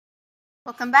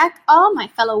Welcome back, all my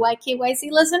fellow YKYZ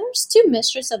listeners, to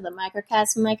Mistress of the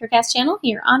Microcast channel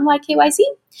here on YKYZ.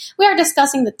 We are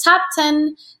discussing the top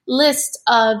 10 list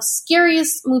of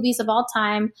scariest movies of all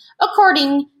time,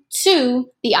 according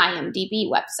to the IMDb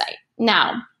website.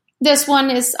 Now, this one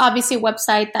is obviously a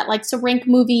website that likes to rank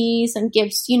movies and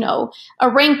gives, a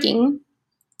ranking.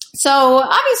 So,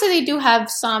 obviously, they do have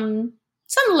some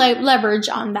leverage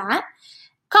on that.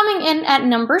 Coming in at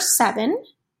number 7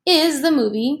 is the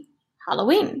movie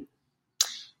Halloween.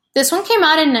 This one came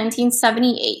out in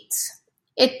 1978.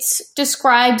 It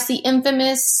describes the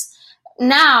infamous,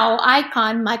 now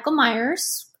icon, Michael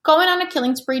Myers going on a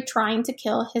killing spree trying to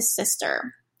kill his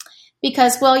sister.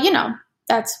 Because,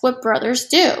 that's what brothers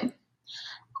do.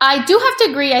 I do have to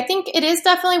agree, I think it is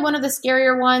definitely one of the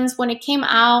scarier ones when it came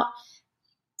out.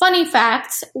 Funny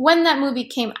fact, when that movie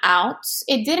came out,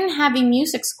 it didn't have a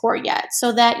music score yet.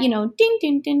 So that, ding,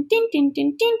 ding, ding, ding, ding,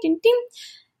 ding, ding, ding, ding.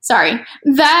 Sorry,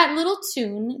 that little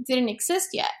tune didn't exist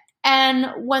yet. And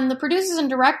when the producers and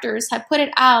directors had put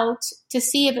it out to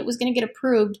see if it was going to get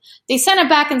approved, they sent it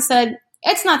back and said,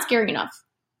 it's not scary enough.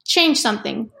 Change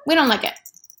something. We don't like it.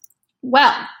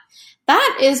 Well,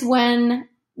 that is when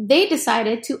they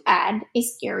decided to add a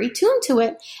scary tune to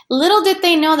it. Little did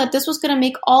they know that this was going to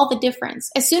make all the difference.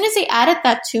 As soon as they added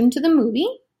that tune to the movie,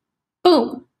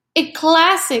 boom, a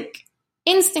classic,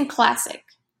 instant classic.